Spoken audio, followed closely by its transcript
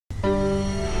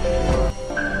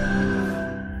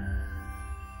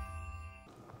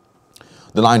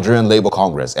The Nigerian Labour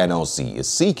Congress, NLC, is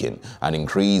seeking an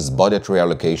increased budgetary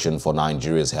allocation for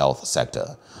Nigeria's health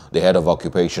sector. The head of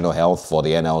occupational health for the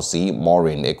NLC,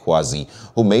 Maureen Ekwuazi,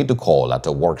 who made the call at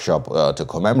a workshop to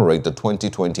commemorate the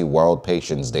 2020 World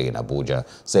Patients Day in Abuja,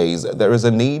 says there is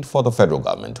a need for the federal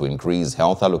government to increase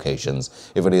health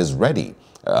allocations if it is ready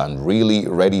and really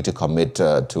ready to commit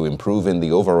to improving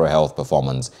the overall health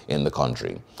performance in the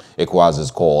country.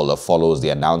 Ekwuazi's call follows the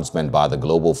announcement by the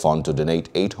Global Fund to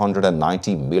donate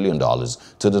 $890 million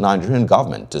to the Nigerian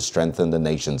government to strengthen the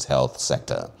nation's health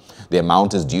sector. The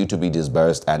amount is due to be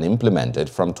disbursed and implemented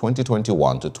from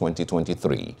 2021 to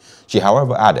 2023. She,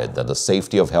 however, added that the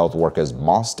safety of health workers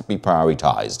must be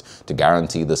prioritized to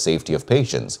guarantee the safety of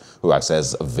patients who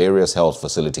access various health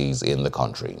facilities in the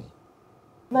country.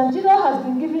 Nigeria has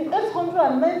been given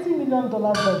 $890 million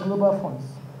by global funds,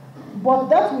 but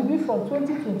that will be from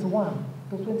 2021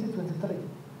 to 2023.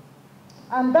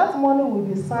 And that money will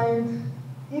be signed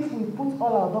if we put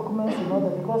all our documents in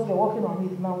order, because we're working on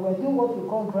it now. We're doing what we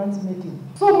call grant making.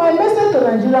 So my message to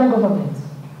the Nigerian government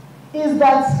is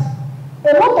that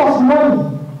a lot of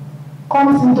money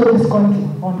comes into this country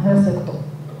on health sector.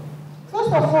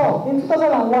 First of all, in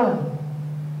 2001,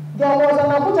 there was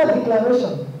an Abuja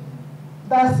declaration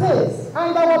that says,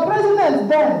 and our president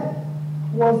then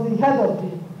was the head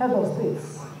of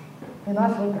states in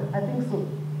Africa, I think so.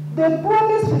 They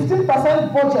promised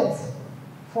 15% budget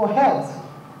for health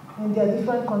in their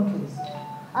different countries.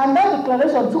 And that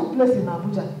declaration took place in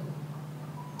Abuja.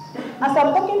 As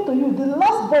I'm talking to you, the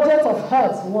last budget of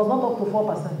health was not up to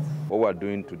 4%. What we're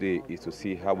doing today is to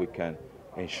see how we can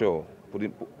ensure,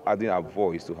 adding our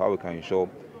voice to how we can ensure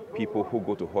people who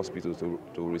go to hospitals to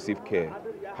receive care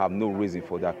have no reason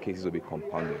for their cases to be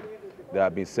compounded. There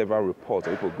have been several reports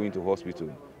of people going to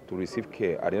hospital to receive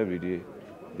care. At the end of the day,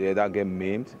 they either get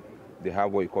maimed, they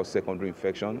have what you call secondary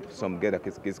infection, some get their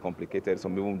case complicated,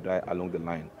 some even die along the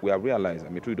line. We have realized,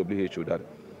 through WHO, that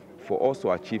for us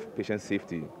to achieve patient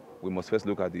safety, we must first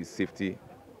look at the safety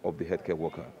of the healthcare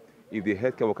worker. If the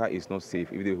healthcare worker is not safe,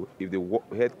 if the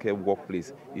healthcare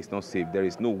workplace is not safe, there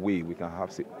is no way we can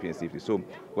have patient safety. So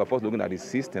we're first looking at the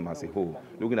system as a whole,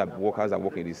 looking at workers that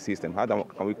work in the system. How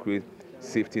can we create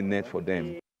safety net for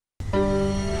them